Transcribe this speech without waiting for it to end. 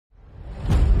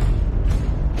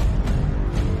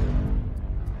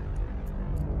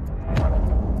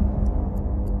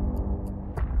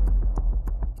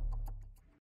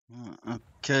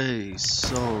Okay,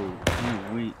 so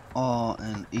here we are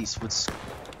in Eastwood's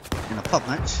in a pub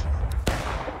match.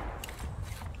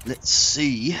 Let's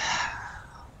see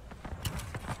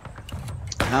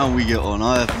how we get on.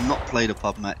 I have not played a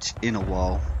pub match in a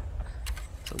while,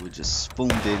 so we just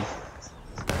spawned in.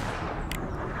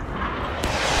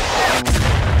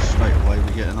 Oh, straight away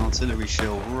we get an artillery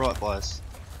shell right by us.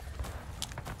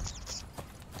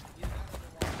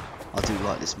 I do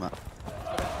like this map.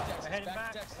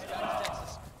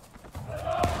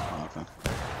 Okay.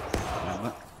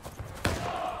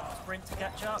 Sprint to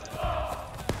catch up.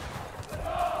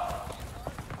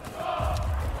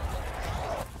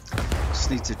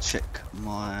 Just need to check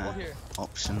my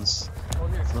options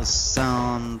for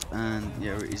sound, and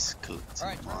yeah, it is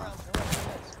collecting my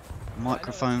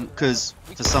microphone, because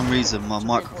for some reason my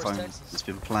microphone has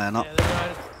been playing up. Yeah,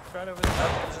 they're right over there.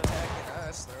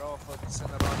 They're all focusing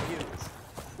it on you.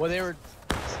 Well,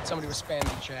 somebody was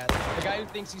spamming chat. The guy who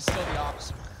thinks he's still the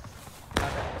officer.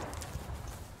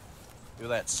 You're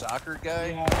that soccer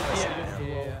guy?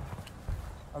 Yeah.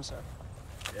 I'm sorry.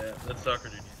 Yeah, that soccer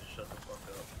dude needs to shut the fuck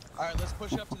up. Alright, let's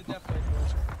push up to the death plate,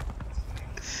 boys.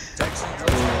 Texans,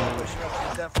 let's push up to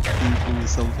the death plate. People,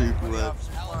 some people there.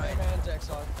 Alabama and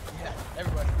Texas. Yeah,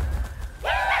 everybody.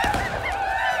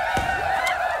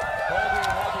 Hold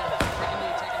here.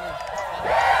 Take a knee.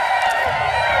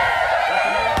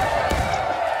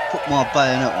 Put my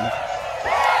bayonet on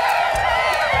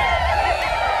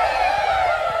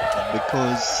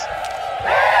because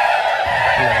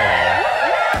I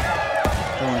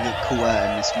don't want to get caught out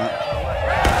in this map.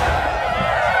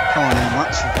 Can't hear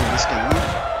much of all this going on.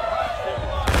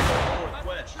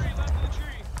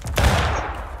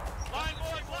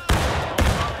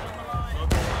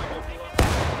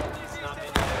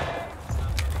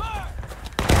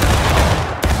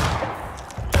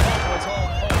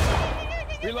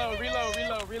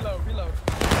 Reload.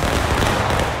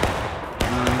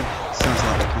 Sounds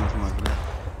like they're coming from over there.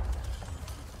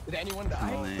 Did anyone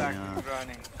die?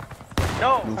 Running.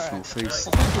 No! Northeast.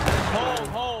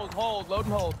 Hold. Load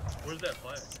and hold. Where's that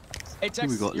fire? Hey,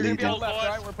 Texas, we got you're gonna be on leading? the left,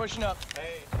 right? We're pushing up.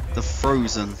 The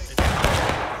Frozen.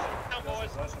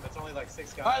 It's only like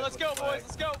 6 guys. Alright, let's go, boys.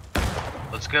 Let's go.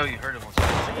 Let's go, you heard him. Let's go.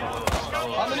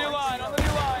 On the new line.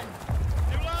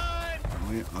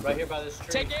 Right here by this tree.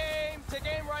 Take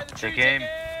aim, right at the tree. Take aim.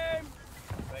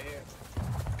 Right here.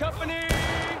 Company.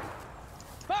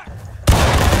 Back.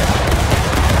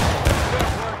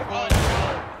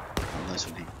 Nice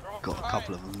one. Got a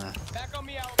couple of them there. Back on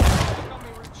me, Alabama. Back on me.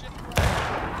 We're shifting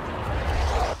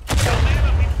right.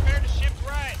 Alabama, be prepared to shift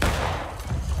right.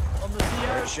 On the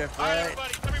CR. Shift All right,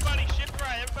 right. everybody shift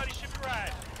right. Everybody shift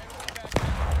right.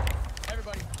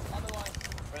 Everybody, on the line.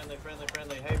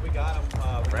 Friendly. Hey, we got him.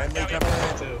 Friendly coming in.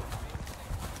 Too.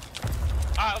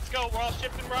 All right, let's go. We're all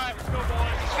shifting right. Let's go, boys.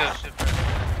 Let's go, shift right.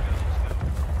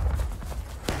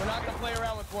 We're not gonna play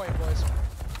around with point, boys.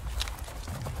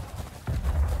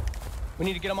 We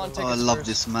need to get them on tickets. Oh, I love first.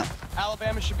 this map.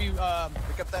 Alabama should be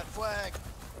Pick up that flag.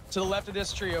 to the left of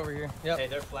this tree over here. Yep. Hey,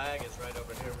 their flag is right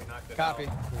over here. We knocked it Copy.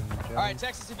 out. All right,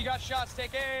 Texas, if you got shots,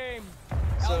 take aim.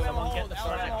 Alabama hold.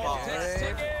 Texas,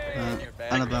 take aim.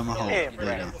 Alabama hold. There you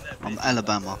go. I'm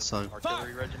Alabama, so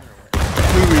Artillery regiment or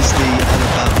who is the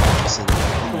Alabama officer?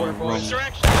 I'm Forward, wrong.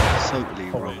 Insurrection. Totally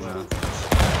wrong.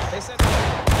 They said.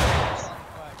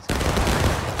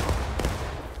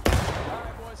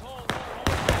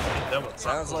 what?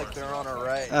 Sounds like they're on our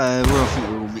right. I think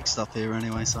we're all mixed up here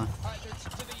anyway, so.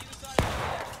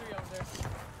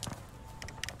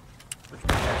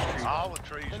 All the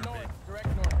trees are big.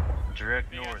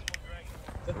 Direct north.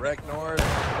 Direct north.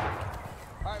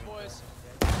 Alright, boys.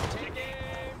 Take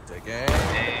aim. Take aim.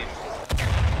 Aim.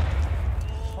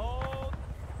 Hold.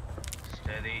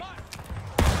 Steady.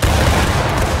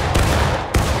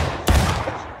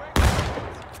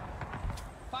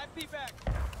 5 feet back.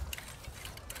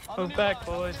 Move back,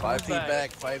 boys. 5 feet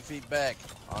back. 5 feet back.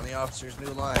 On the officer's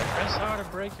new line. Press hard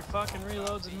to break your fucking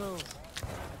reloads and move.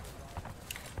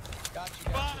 Got you.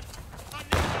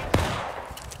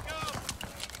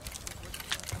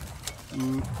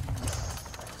 You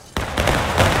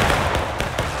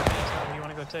want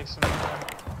to go take some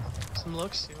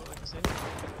looks, see what we can see?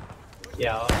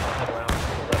 Yeah, I'll head around to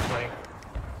the left wing.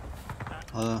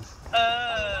 I'll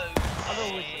go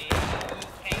with you.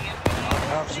 On the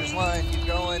officer's line. Keep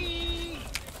going.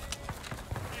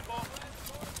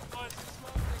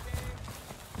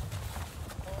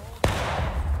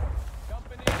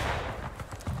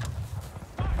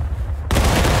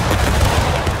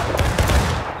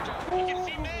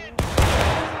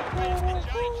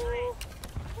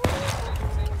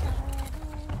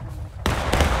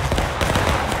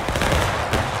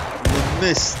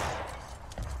 missed.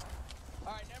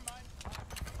 Alright, never mind.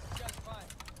 You guys are fine.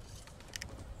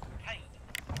 Hey.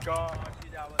 God,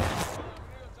 dude, that was. We're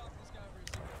gonna go talk to this guy over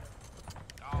here.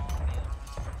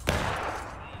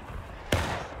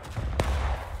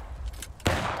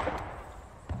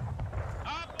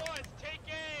 Boys, take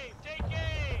aim! Take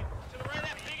aim! To the right of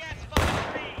that big ass fucking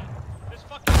tree! There's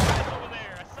fucking guys over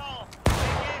there, I saw them.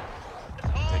 Take aim!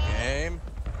 Let's hold! Take aim.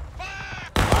 Fire!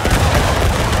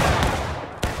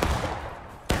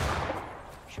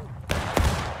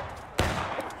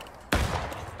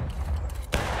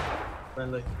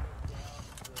 Friendly.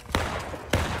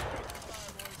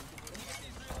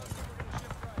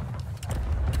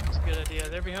 That's a good idea.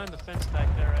 They're behind the fence back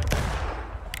there, right?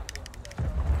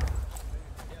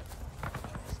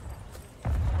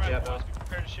 Alright, Yeah, boys, be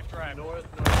prepared to shift right. North.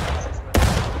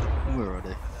 Where are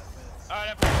they?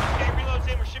 Alright, okay, reload's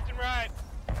in, we're shifting right.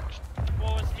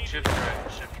 Well, it's needed. Shift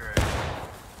right, shift right.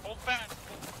 Hold fast.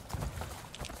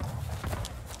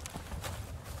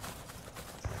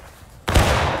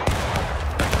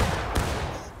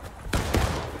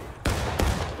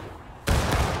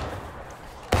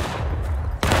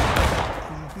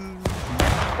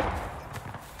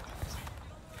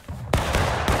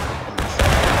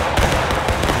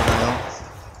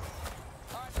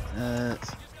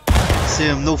 See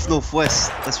them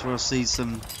northwest. That's where I see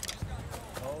some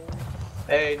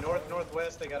Hey,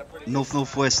 northwest. They got a pretty.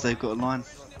 northwest. They've got a line.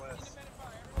 Northwest.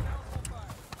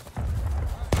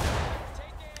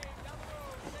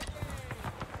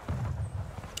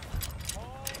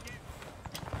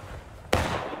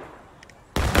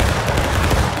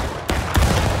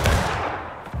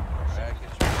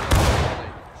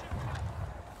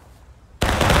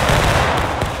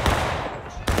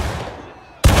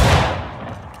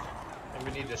 And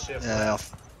we need to shift. Yeah.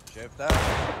 Shift that.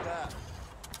 Shift that.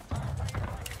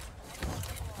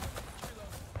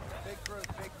 Big group,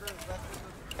 left of the.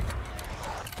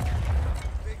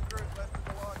 Big group left of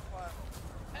the log platform.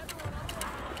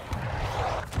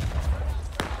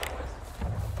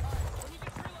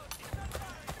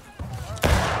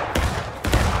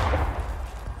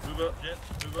 Move up, Jet.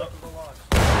 Move up. Ooh,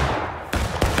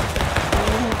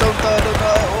 don't die.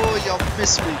 Oh, y'all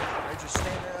missed me. They're just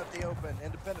standing out the open.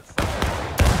 Independent fire.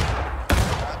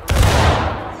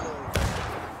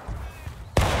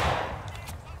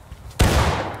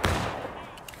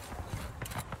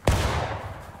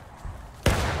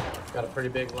 Got a pretty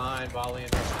big line volleying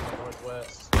us from the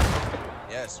northwest.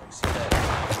 Yes, we see that.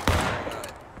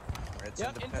 Very good. It's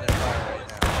Yep, independent fire right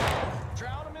now.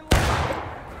 Drown him in lava.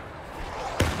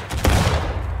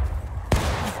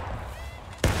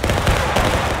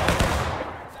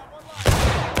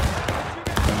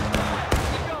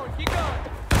 Keep going.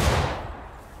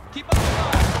 Keep up the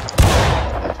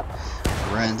line.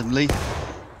 Randomly.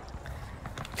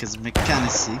 Because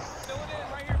mechanicy. Fill it in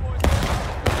right here, boys.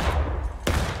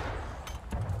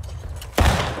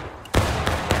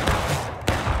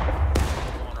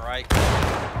 Going right.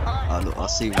 Oh, look, I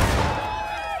see one.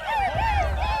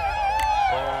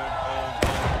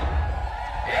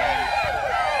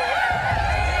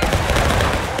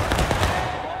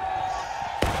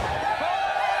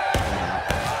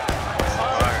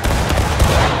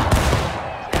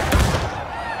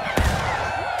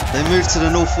 They moved to the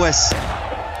northwest,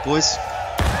 boys.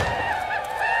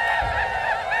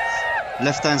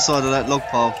 Left hand side of that log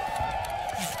pile.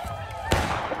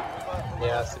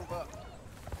 Yeah, I see.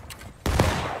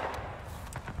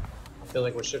 I feel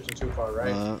like we're shifting too far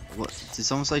right. What did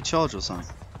someone say? Charge or something?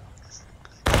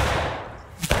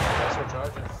 Yes, we're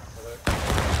charging.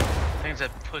 Things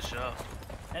that push up.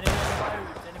 I'm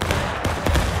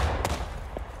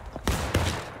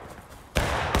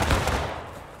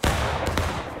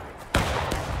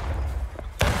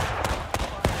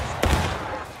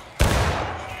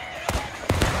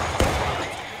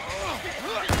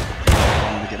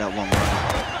gonna get that one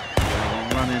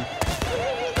running.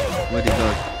 Where'd it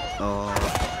go? Oh.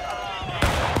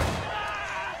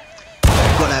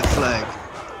 Got that flag.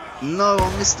 No,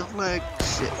 I missed the flag.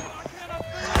 Shit.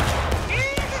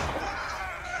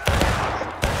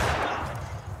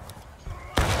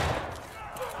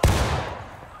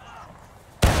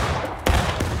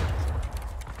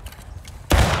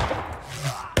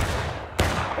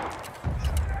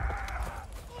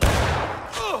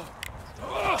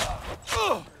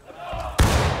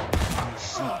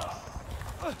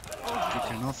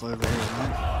 Kicking off over here,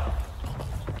 man.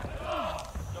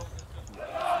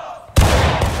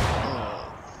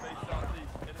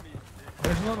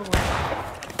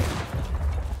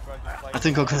 I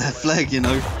think I got that flag, you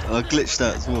know. I glitched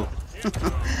that as well. I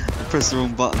pressed the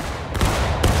wrong button.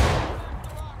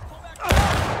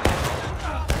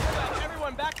 Everyone,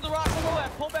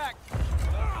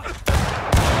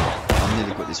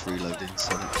 got this reloading,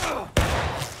 so. Oh,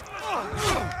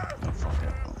 fuck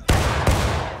it.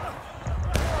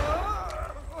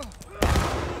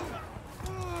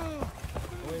 Oh.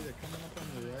 Boy, they're coming up on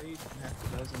the right. Half a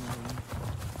dozen of them.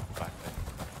 Back there.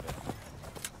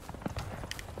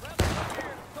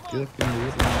 Get up in the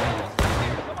wood.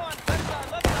 Come on, left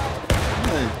side, left side.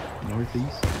 Hey.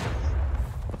 Northeast.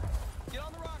 Get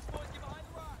on the rocks, boys. Get behind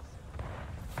the rocks.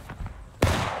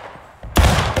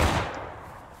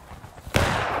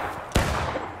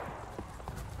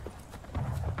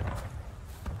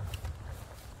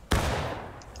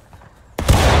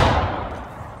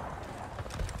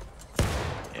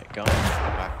 Yeah, going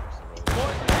backwards the road.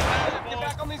 Boys, get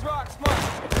back on these rocks. Come on.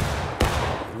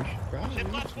 We should probably Ship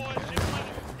leave left, some boys. guys. Ship left.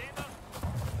 Stand up.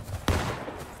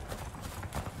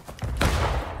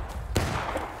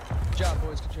 Good job,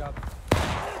 boys. Good job.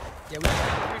 Yeah, we should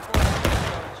have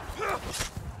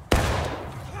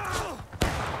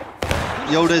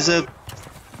 3-4. Yo, there's a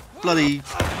bloody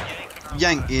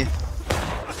yank here.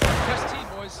 Press T,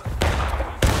 boys.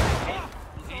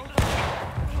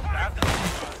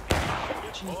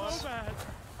 Jesus.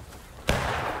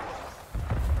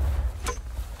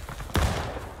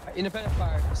 Independent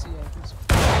fire. I see Yankees.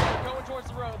 They're going towards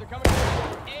the road. They're coming towards the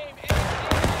road. Aim, aim,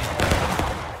 aim,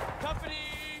 aim.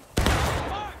 Company.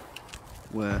 Fire.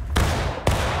 Where?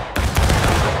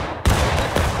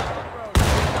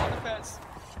 On the fence.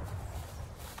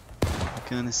 I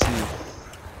can't see him.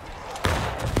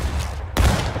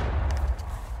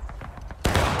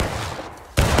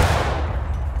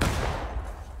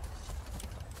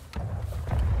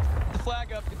 Get the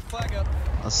flag up. Get the flag up.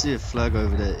 I see a flag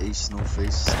over there, east,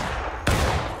 northeast.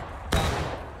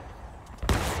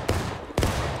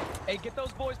 Hey, get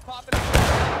those boys popping up.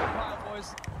 Pile,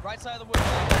 boys. Right side of the wood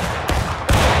pile.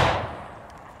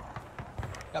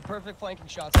 Got perfect flanking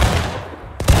shots.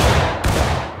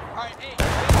 Alright, hey,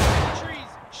 trees.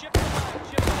 Shift the line.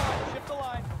 Shift the line. Shift the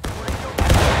line. We're gonna go back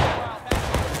to the pile. Back to the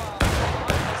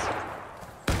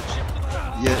pile. Shift to the wood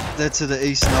pile. Yeah, they're to the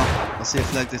east now. I see a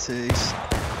flag there to the east.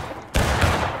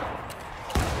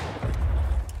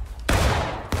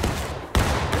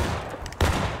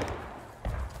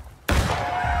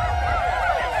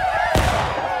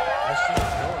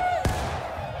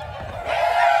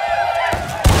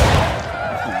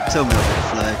 Tell me I've got a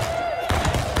flag.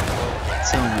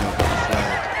 Tell me I've got a flag.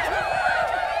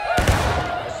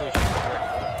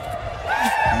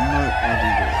 No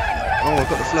idea. Oh, I've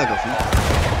got the flag, I think.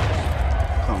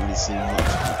 Can't really see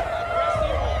much.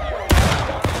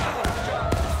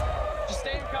 Just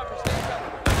stay in cover, stay in cover.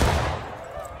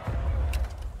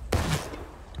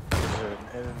 There's an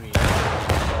enemy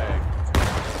flag to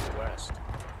the west.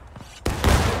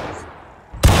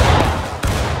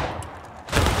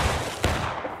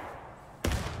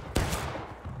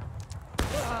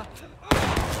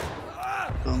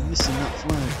 I'm missing that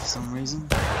flag for some reason.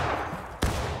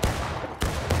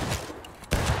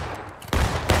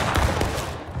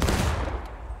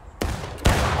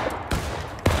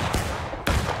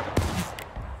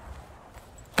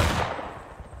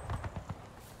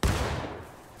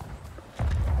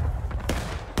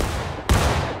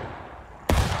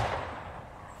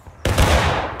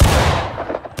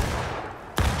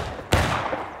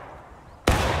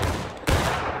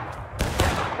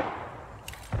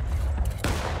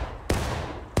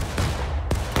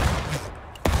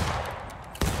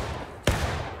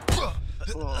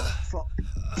 Oh, fuck.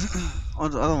 I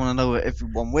don't want to know where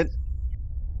everyone went.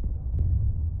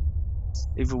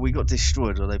 Either we got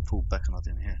destroyed or they pulled back and I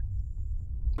didn't hear.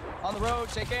 On the road,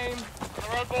 take aim. On the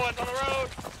road, boys. On the road.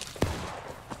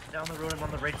 Down the road, I'm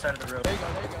on the right side of the road. There you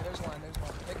go, there you go. There's one, there's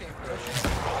one. Take aim.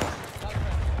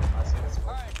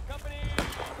 Alright, company.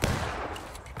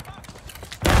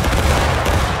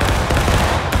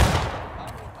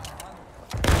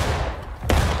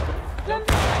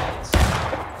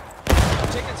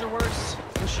 Tickets are worse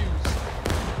than shoes.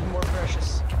 More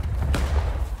precious.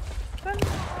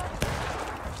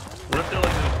 What if they're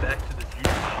like going back to the Jewish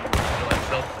shoes? They're like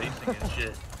self-lacing and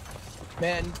shit.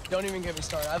 Man, don't even get me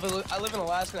started. I live in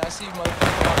Alaska and I see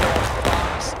motherfuckers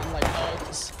rocks and like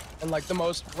Uggs and like the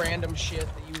most random shit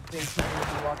that you would think people would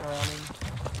be walking around in.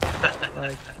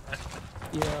 Like,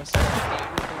 you know, so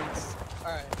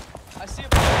alright. I see a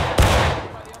by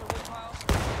the other wood pile.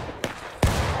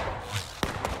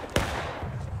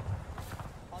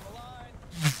 On the line.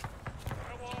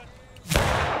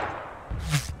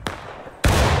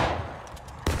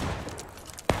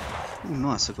 Oh,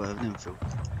 nice, I got an infield.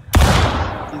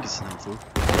 I think it's an infield.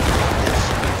 Yes.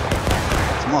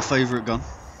 It's my favourite gun.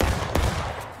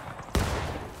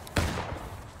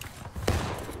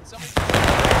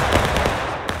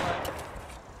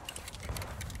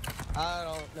 I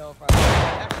don't know if I.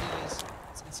 Actually, it is.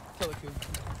 It's Killiku.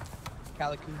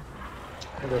 Calicu.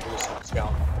 I'll go for this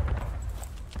scout.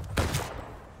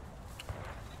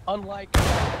 Unlike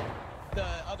the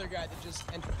other guy that just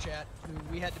entered chat, who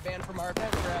we had to ban from our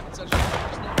event for having such a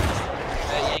dangerous name.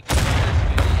 Yankee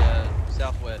to the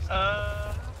southwest.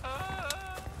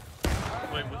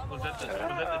 Wait, was that the gym?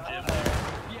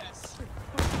 Yes.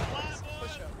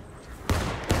 Push up.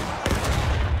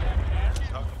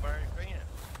 Huckleberry fan.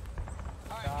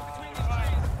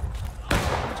 Alright,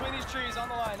 in between these trees, on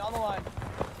the line.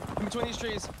 In between these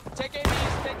trees. Take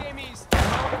aim east.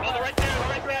 Oh, they're right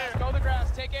there. Go to the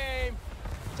grass, take aim.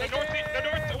 Take aim.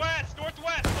 Northwest, hold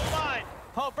line.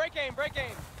 Oh, break aim.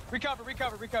 Recover.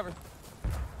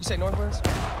 You say northwest?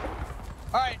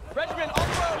 Alright, regiment, on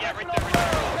the road. Yeah, right regiment there,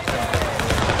 on the road. Take aim.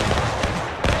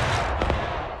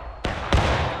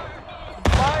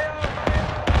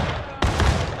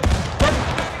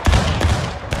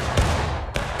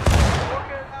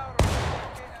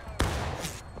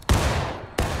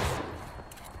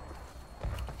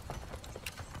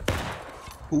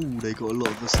 Ooh, they got a lot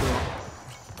of the stuff.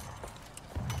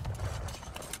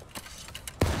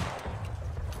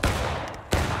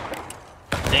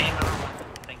 Damn, I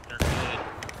don't think they're good.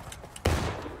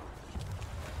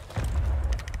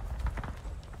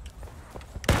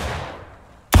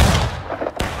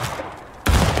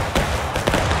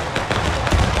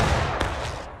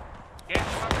 Get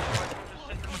just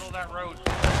sit in the middle of that road.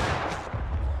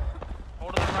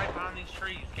 Hold to the right behind these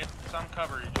trees. Get some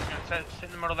cover. You're just gonna sit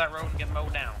in the middle of that road and get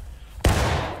mowed down.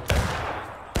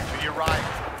 To your right.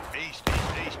 East.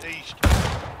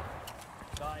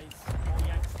 Guys, all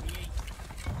Yanks to the east.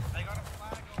 They got a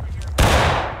flag over here.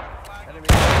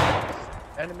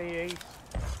 Enemy east.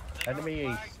 Enemy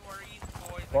east.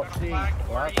 What's What's east?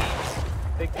 What?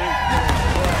 Big east.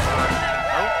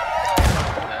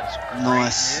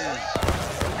 Nice.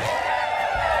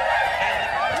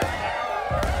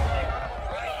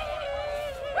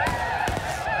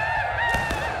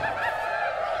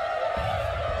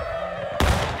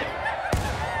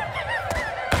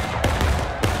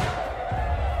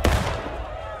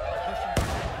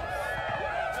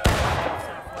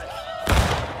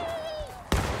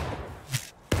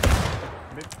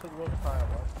 Move to the wood pile,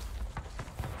 bro.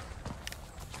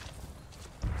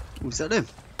 Was that him?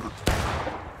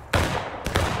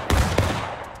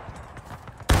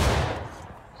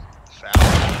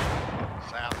 Southeast.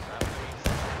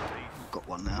 Got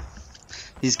one now.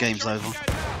 His game's over. Being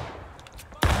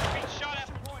shot at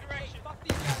from two directions. Fuck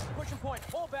these guys, pushing point.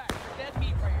 Pull back. You're dead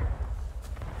meat right here.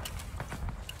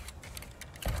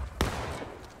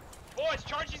 Boys,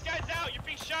 charge these guys out. You're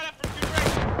being shot at from two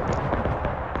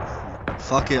directions.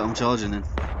 Fuck it, I'm charging him.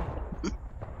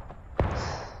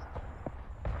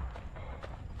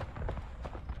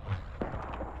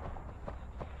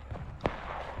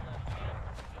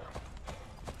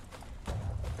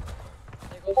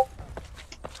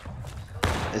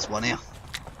 There's one here.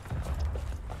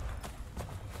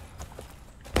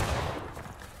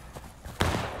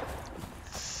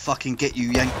 Fucking get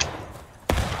you, Yank.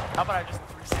 How about I just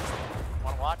 360?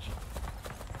 Wanna watch?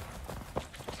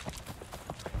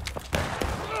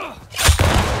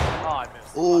 Oh, I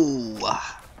missed. Ooh,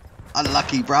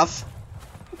 unlucky, bruv.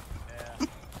 Yeah.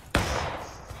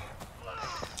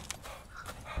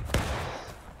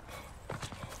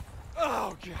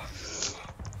 Oh, God.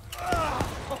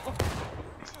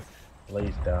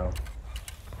 Blaze down.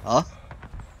 Huh?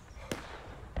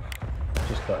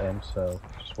 Just got him, so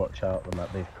just watch out. There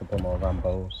might be a couple more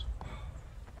Rambos.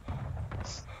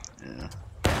 Yeah.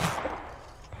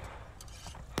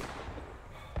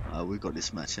 We got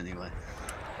this match anyway.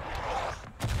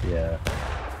 Yeah.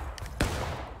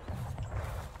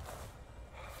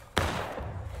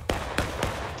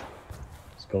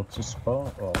 Let's go to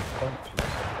spot or punches.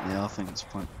 Yeah, I think it's a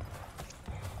point.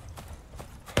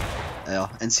 Yeah,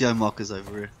 NCO markers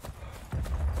over here.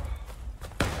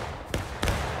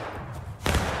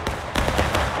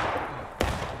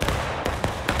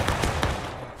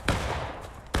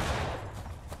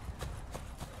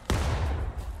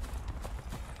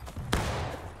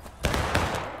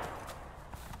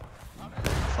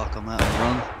 Fuck, I'm out of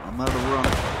run.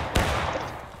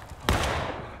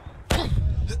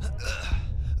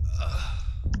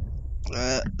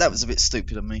 That was a bit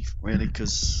stupid of me, really,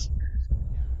 because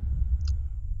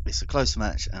it's a close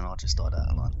match and I just died out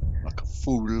of line like a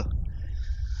fool.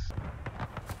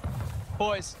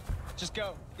 Boys, just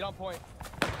go. Get on point.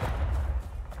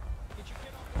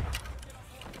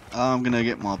 I'm gonna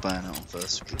get my bayonet on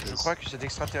first. Je crois que cet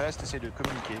extraterrestre essaie de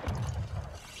communiquer.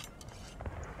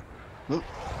 Oh.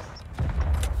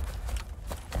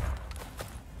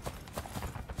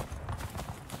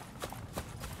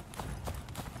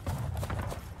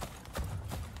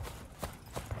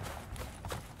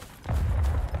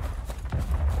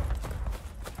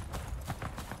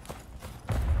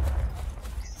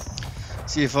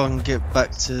 See if I can get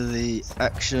back to the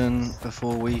action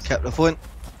before we cap the point,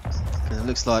 because it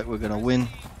looks like we're gonna win.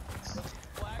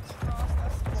 Flags across,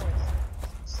 that's the point.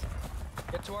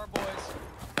 Get to our boys.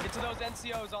 Get to those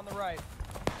NCOs on the right.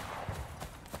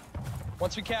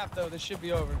 Once we cap though, this should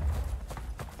be over.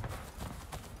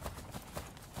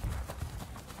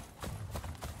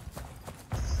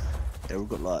 Yeah, we've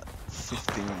got like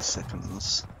 15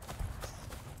 seconds.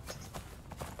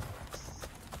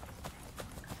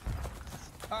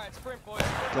 Alright, sprint boys.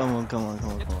 Come on, come on, come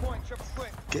on, Get the come on. point, triple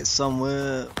quick. Get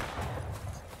somewhere.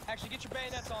 Actually, get your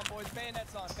bayonets on, boys.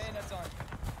 Bayonets on, bayonets on.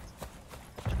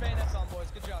 Get your bayonets on, boys.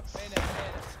 Good job. Bayonets,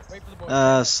 bayonets. Wait for the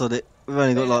boys. Sod it. We've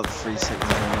only got like 3 seconds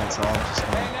on, so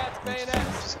I'm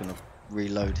Bayonets, just gonna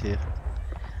reload here.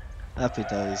 Happy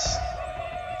days.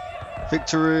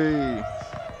 Victory!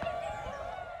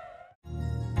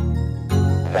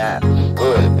 That